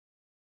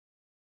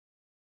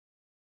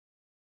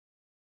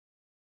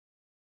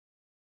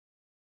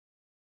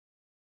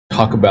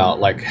talk about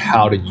like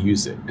how to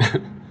use it,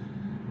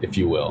 if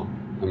you will.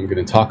 I'm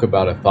going to talk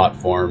about a thought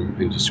form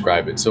and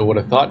describe it. So what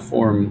a thought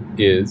form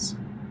is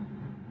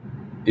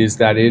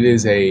that it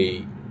is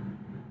a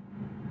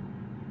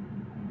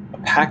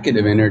packet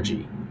of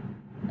energy,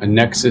 a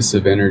nexus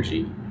of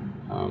energy,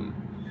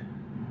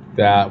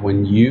 that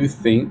when you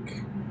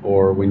think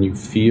or when you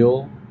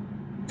feel,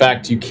 in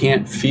fact, you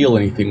can't feel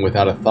anything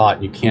without a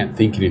thought. You can't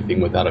think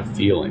anything without a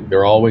feeling.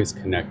 They're always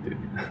connected.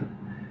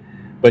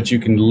 But you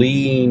can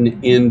lean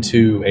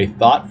into a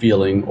thought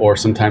feeling, or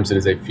sometimes it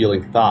is a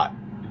feeling thought.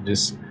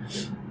 Just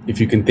if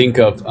you can think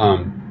of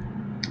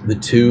the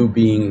two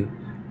being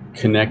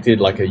connected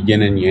like a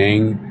yin and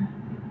yang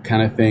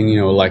kind of thing,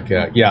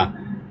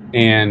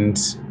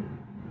 and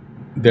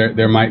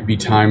there might be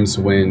times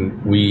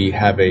when we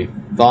have a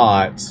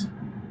thought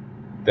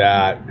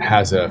that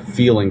has a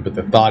feeling, but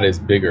the thought is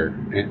bigger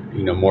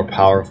and more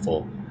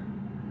powerful.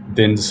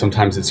 Then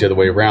sometimes it's the other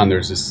way around.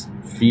 There's this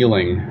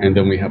feeling, and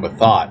then we have a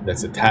thought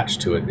that's attached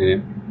to it, and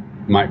it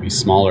might be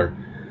smaller.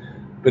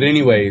 But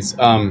anyways,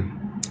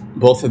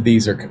 both of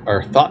these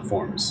are thought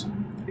forms,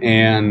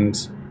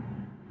 and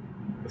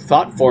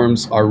thought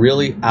forms are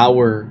really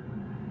our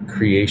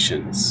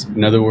creations.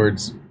 In other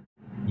words,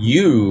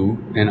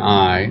 you and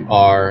I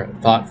are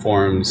thought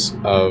forms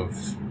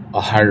of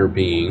a higher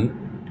being,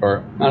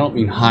 or I don't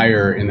mean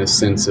higher in the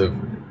sense of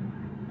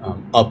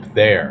up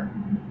there,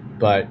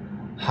 but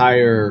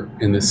higher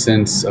in the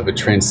sense of a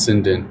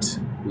transcendent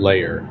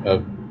layer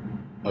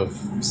of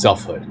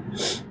selfhood.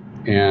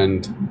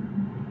 And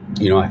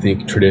I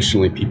think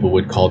traditionally people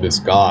would call this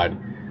God,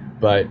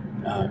 but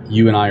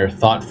you and I are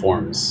thought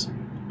forms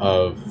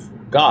of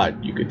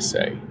God, you could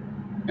say.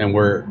 And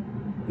we're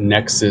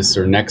nexus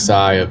or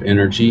nexi of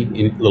energy,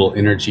 little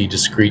energy,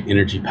 discrete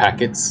energy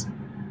packets.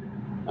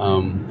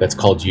 That's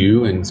called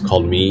you, and it's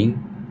called me.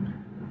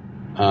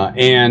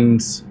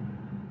 And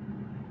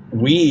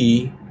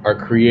we are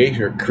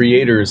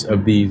creators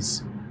of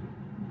these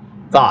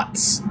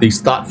thoughts, these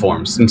thought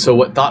forms. And so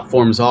what thought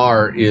forms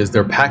are is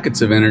they're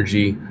packets of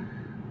energy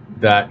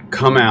that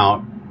come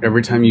out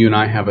every time you and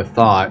I have a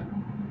thought,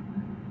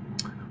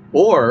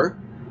 or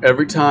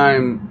every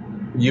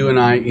time you and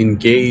I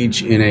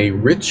engage in a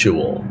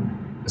ritual,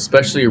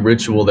 especially a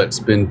ritual that's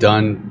been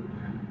done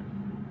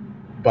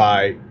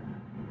by,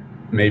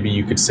 maybe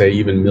you could say,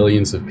 even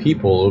millions of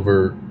people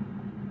over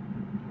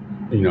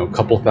a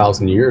couple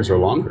thousand years or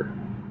longer.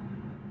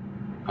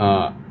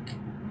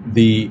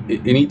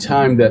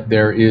 Anytime that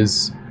there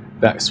is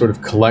that sort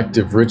of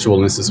collective ritual,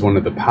 and this is one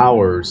of the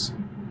powers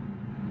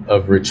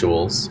of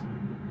rituals,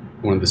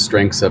 one of the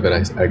strengths of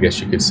it, I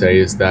guess you could say,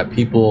 is that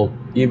people,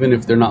 even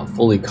if they're not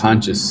fully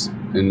conscious,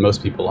 and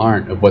most people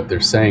aren't, of what they're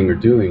saying or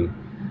doing,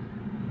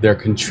 they're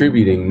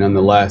contributing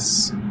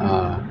nonetheless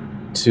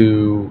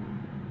to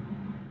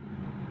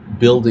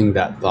building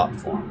that thought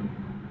form.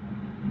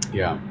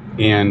 Yeah.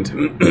 And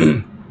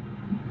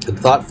the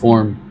thought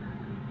form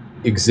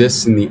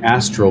exists in the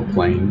astral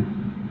plane.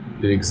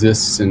 It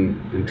exists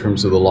in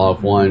terms of the law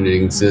of one. It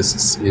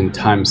exists in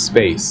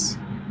time-space.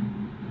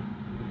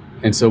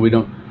 And so we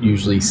don't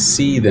usually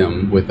see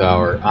them with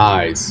our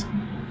eyes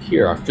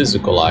here, our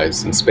physical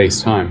eyes in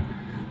space-time,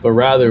 but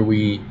rather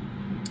we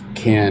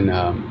can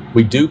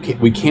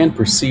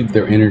perceive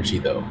their energy,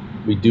 though.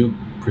 We do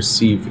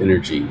perceive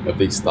energy of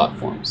these thought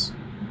forms,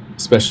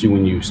 especially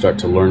when you start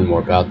to learn more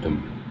about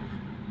them.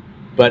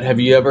 But have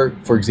you ever,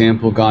 for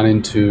example, gone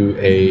into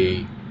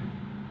a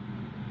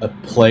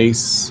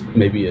place,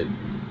 maybe a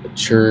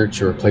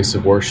church or a place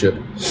of worship,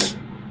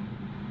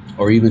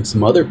 or even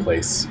some other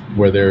place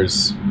where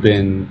there's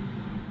been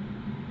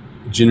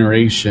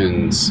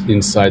generations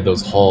inside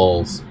those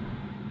halls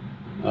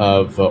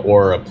of,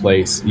 or a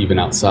place even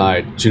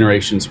outside,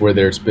 generations where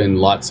there's been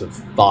lots of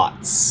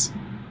thoughts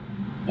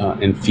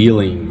and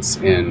feelings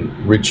and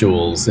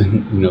rituals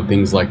and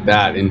things like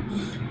that, and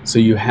so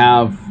you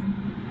have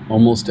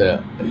almost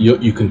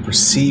you can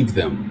perceive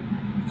them.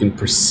 You can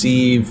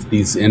perceive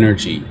these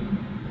energy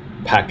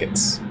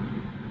packets.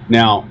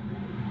 Now,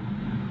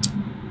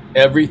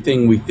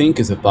 everything we think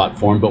is a thought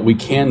form, but we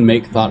can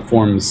make thought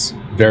forms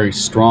very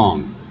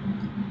strong.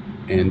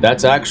 And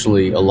that's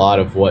actually a lot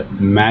of what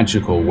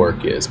magical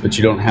work is. But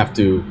you don't have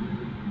to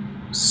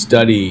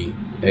study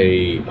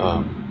a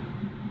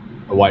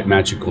white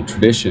magical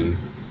tradition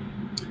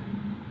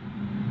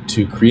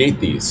to create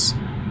these.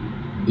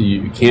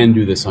 You can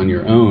do this on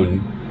your own.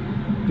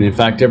 And in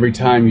fact, every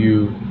time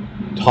you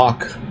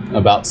talk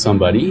about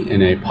somebody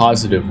in a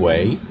positive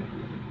way,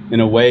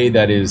 in a way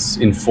that is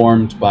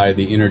informed by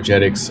the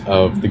energetics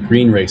of the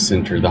green ray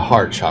center, the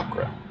heart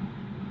chakra,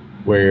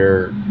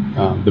 where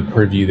the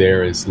purview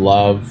there is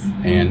love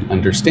and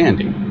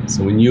understanding.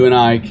 So when you and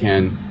I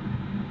can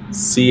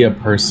see a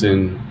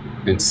person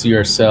and see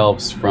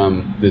ourselves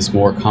from this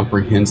more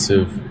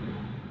comprehensive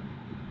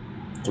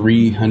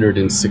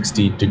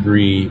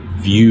 360-degree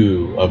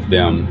view of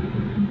them,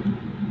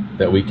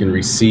 that we can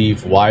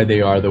receive why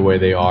they are the way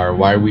they are,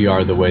 why we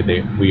are the way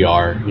we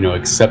are,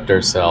 accept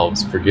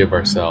ourselves, forgive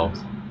ourselves.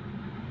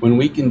 When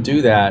we can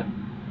do that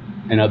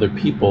in other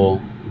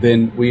people,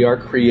 then we are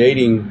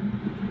creating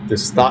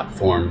this thought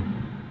form.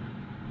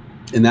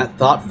 And that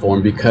thought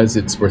form, because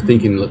we're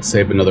thinking, let's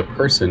say, of another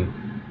person,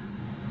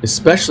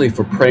 especially if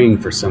we're praying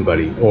for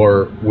somebody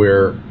or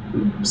we're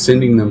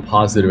sending them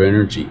positive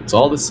energy, it's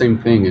all the same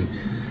thing. And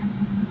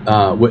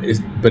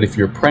but if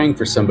you're praying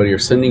for somebody or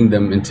sending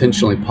them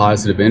intentionally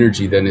positive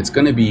energy, then it's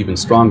going to be even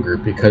stronger,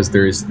 because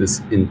there is this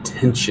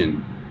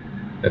intention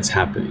that's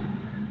happening.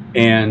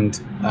 And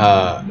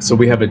so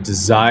we have a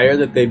desire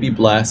that they be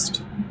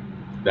blessed,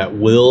 that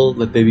will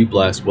that they be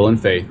blessed, will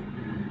and faith.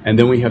 And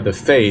then we have the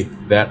faith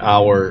that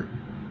our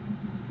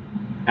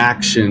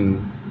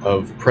action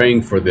of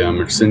praying for them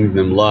or sending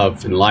them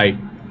love and light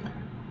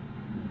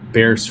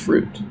bears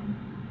fruit.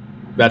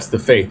 That's the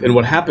faith. And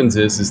what happens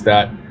is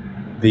that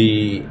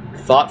the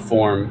thought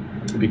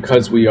form,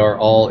 because we are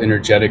all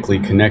energetically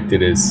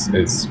connected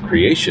as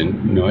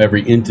creation,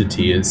 every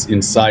entity is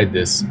inside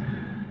this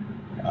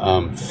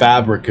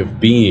fabric of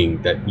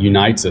being that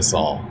unites us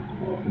all.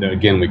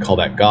 Again, we call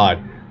that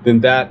God.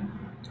 Then that,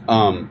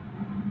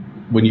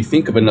 when you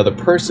think of another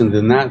person,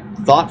 then that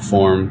thought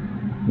form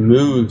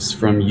moves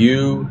from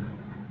you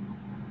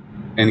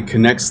and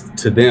connects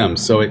to them.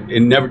 So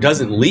it never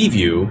doesn't leave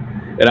you.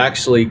 It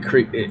actually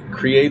it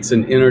creates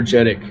an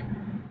energetic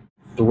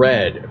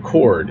thread, a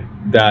cord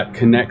that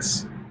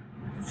connects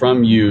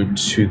from you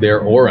to their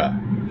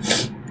aura.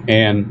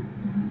 And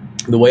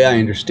the way I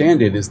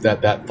understand it is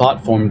that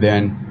thought form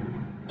then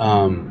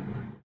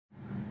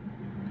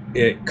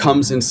it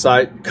comes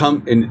inside,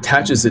 and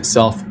attaches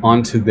itself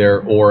onto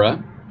their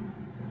aura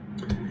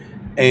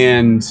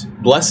and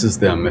blesses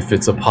them if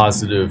it's a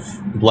positive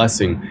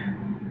blessing.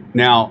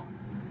 Now,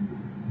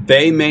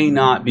 they may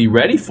not be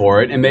ready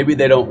for it, and maybe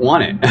they don't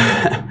want it.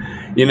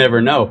 You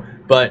never know.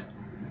 But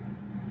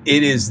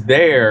it is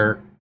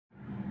there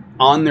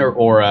on their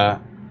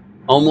aura,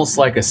 almost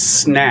like a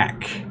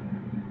snack.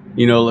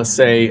 Let's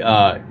say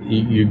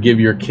you give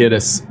your kid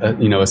a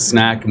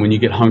snack, and when you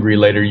get hungry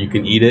later, you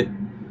can eat it.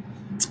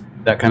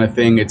 That kind of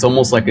thing. It's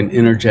almost like an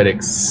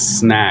energetic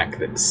snack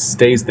that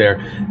stays there.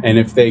 And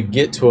if they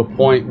get to a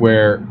point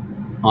where,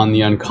 on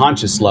the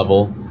unconscious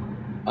level,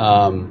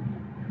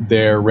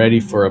 they're ready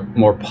for a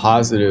more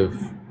positive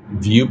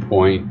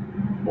viewpoint,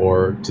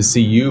 or to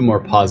see you more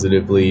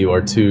positively,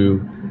 or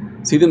to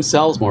see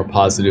themselves more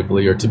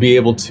positively, or to be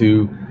able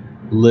to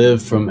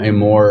live from a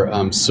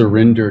more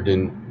surrendered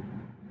and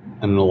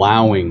an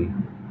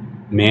allowing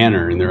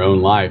manner in their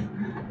own life,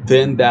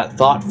 then that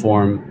thought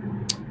form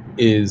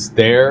is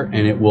there,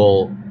 and it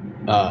will,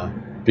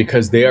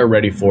 because they are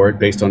ready for it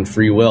based on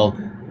free will,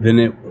 then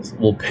it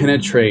will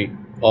penetrate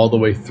all the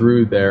way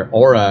through their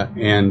aura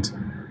and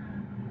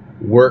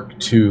work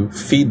to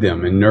feed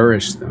them and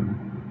nourish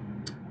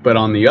them. But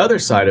on the other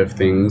side of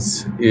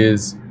things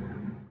is,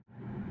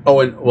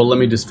 let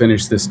me just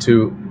finish this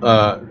too.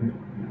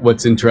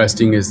 What's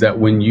interesting is that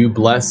when you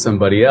bless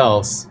somebody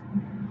else,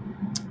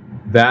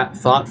 that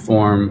thought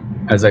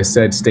form, as I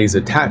said, stays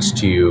attached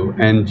to you,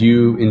 and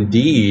you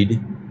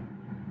indeed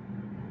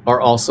are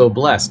also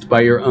blessed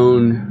by your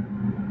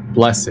own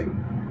blessing.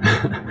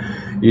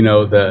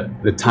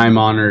 The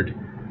time-honored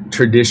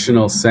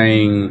traditional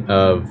saying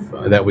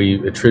that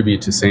we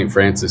attribute to St.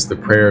 Francis, the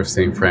prayer of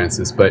St.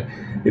 Francis, but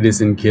it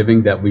is in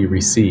giving that we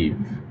receive.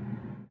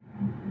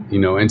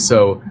 And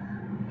so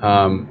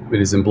it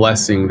is in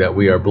blessing that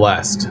we are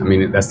blessed. I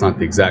mean, that's not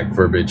the exact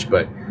verbiage,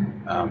 but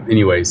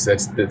anyways,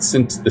 the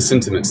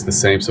sentiment's the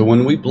same. So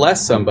when we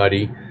bless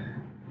somebody,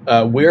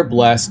 we're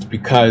blessed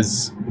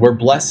because we're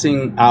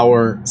blessing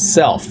our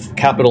self,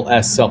 capital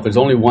S self. There's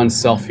only one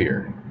self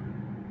here.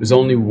 There's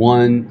only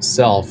one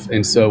self.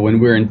 And so when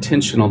we're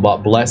intentional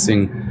about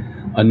blessing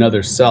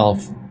another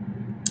self,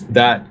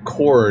 that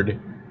cord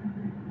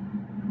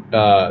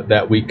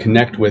that we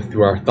connect with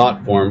through our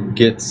thought form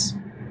gets,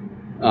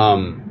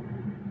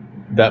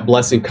 that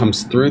blessing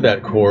comes through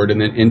that cord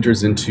and then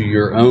enters into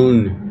your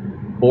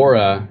own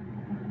aura.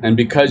 And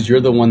because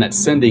you're the one that's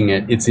sending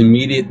it,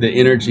 the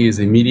energy is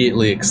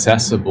immediately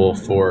accessible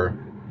for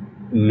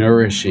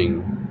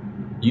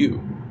nourishing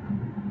you.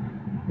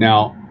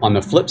 Now, on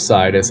the flip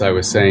side, as I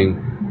was saying,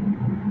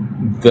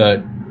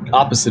 the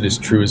opposite is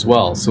true as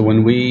well. So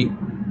when we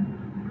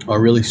are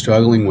really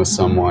struggling with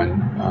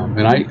someone,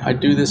 and I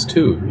do this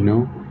too,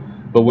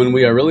 but when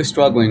we are really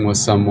struggling with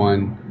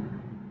someone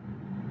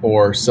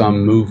or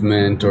some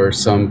movement or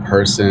some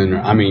person,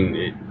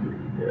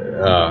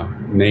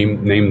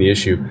 name the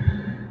issue.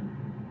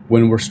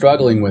 When we're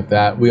struggling with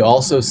that, we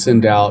also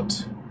send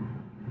out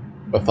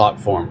a thought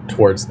form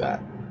towards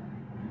that.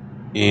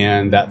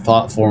 And that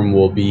thought form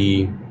will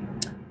be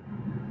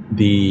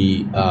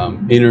the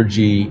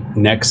energy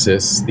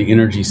nexus, the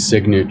energy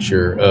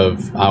signature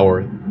of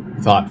our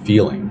thought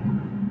feeling,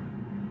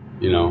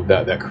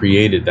 that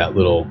created that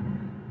little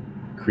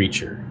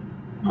creature.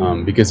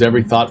 Because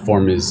every thought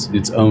form is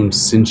its own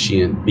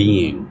sentient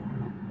being,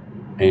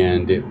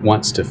 and it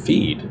wants to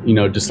feed,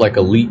 just like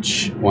a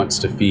leech wants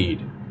to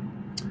feed.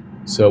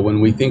 So when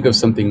we think of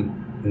something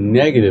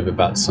negative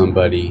about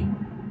somebody,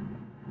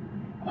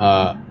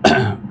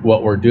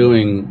 what we're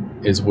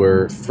doing is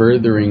we're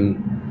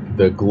furthering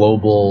the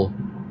global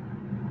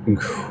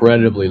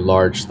incredibly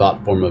large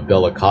thought form of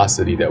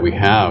bellicosity that we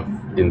have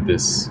in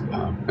this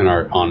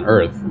on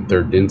Earth,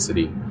 third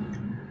density,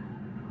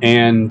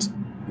 and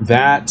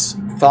that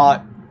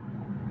thought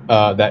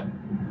that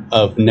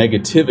of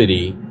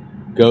negativity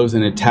goes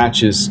and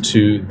attaches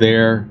to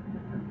their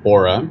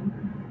aura,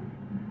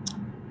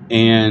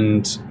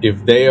 and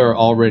if they are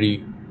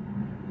already,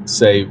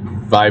 say,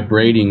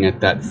 vibrating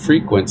at that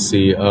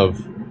frequency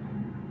of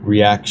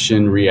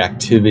reaction,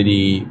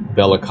 reactivity,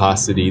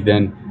 bellicosity,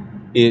 then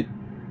it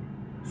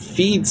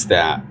feeds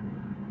that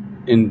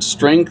and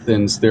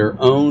strengthens their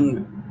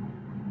own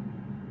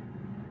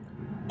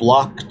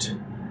blocked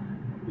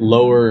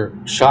lower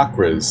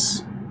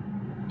chakras,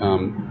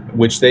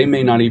 which they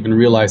may not even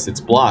realize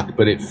it's blocked,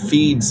 but it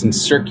feeds and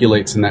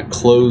circulates in that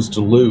closed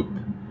loop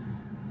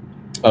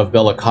of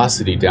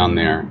bellicosity down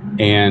there,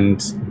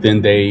 and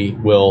then they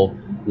will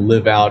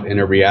live out in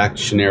a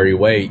reactionary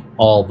way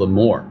all the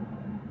more.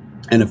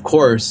 And of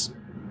course,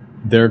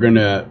 they're going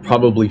to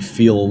probably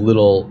feel a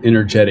little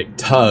energetic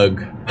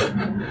tug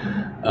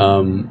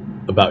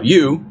about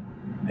you,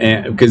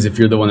 because if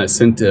you're the one that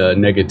sent a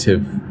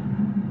negative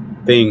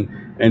thing,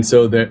 and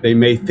so they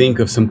may think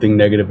of something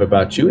negative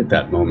about you at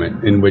that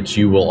moment, in which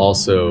you will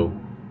also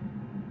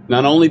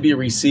not only be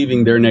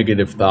receiving their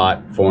negative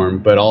thought form,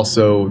 but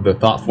also the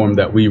thought form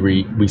that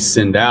we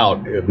send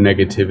out of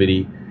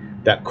negativity.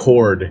 That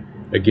cord,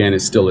 again,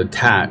 is still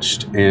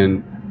attached,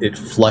 and it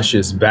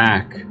flushes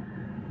back,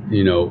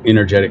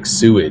 energetic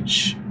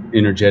sewage,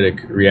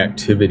 energetic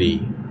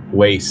reactivity,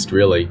 waste,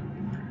 really.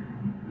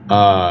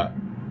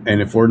 And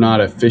if we're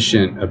not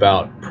efficient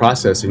about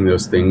processing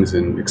those things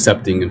and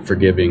accepting and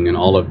forgiving and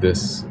all of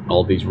this,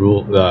 all these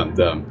rules,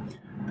 the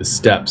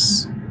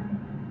steps,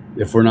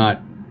 if we're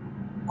not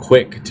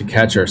quick to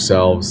catch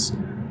ourselves,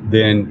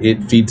 then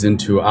it feeds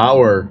into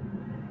our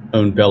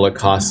own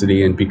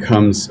bellicosity and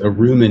becomes a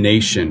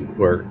rumination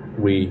where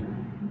we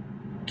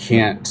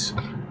can't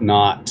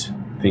not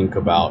think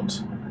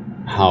about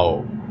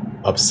how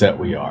upset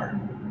we are.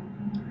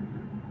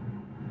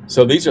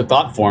 So these are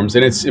thought forms,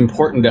 and it's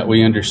important that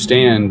we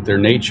understand their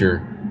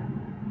nature.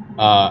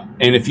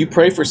 And if you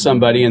pray for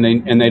somebody and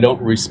they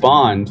don't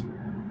respond,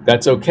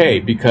 that's okay,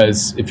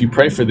 because if you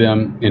pray for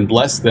them and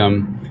bless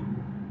them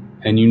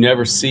and you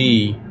never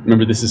see,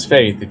 remember this is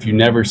faith, if you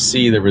never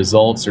see the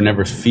results or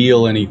never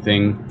feel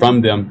anything from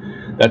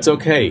them, that's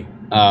okay.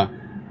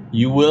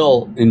 You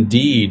will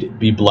indeed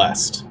be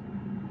blessed.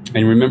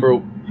 And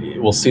remember,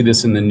 we'll see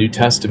this in the New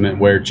Testament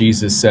where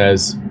Jesus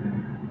says,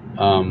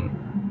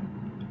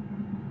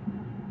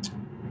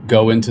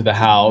 go into the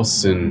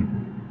house, and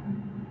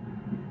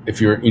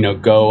if you're,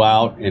 go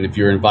out, and if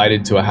you're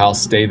invited to a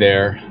house, stay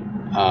there.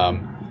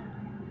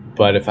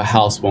 But if a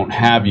house won't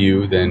have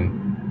you, then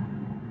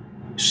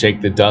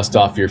shake the dust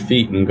off your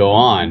feet and go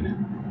on,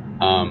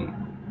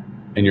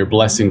 and your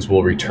blessings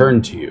will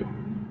return to you.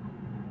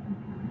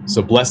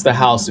 So bless the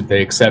house if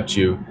they accept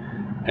you,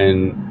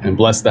 and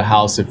bless the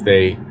house if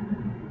they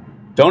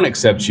don't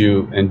accept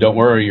you, and don't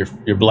worry,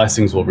 your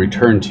blessings will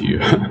return to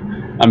you.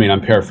 I mean,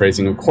 I'm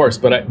paraphrasing, of course,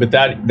 but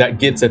that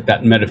gets at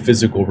that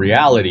metaphysical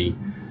reality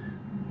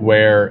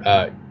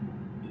where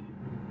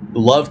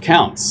love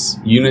counts,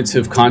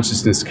 unitive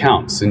consciousness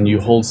counts, and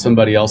you hold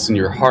somebody else in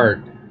your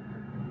heart,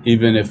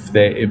 even if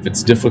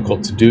it's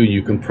difficult to do.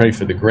 You can pray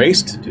for the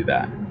grace to do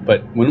that.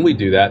 But when we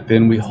do that,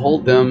 then we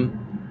hold them,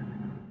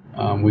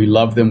 we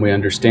love them, we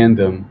understand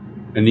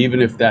them, and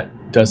even if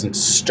that doesn't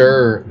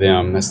stir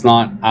them, that's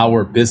not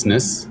our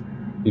business.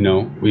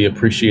 We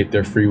appreciate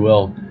their free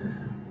will.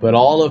 But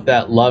all of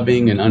that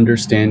loving and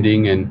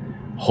understanding and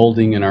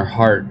holding in our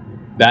heart,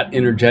 that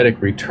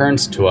energetic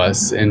returns to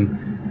us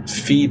and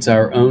feeds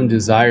our own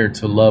desire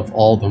to love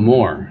all the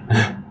more.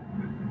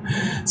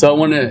 So I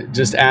want to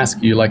just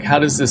ask you, how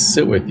does this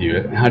sit with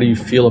you? How do you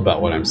feel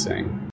about what I'm saying?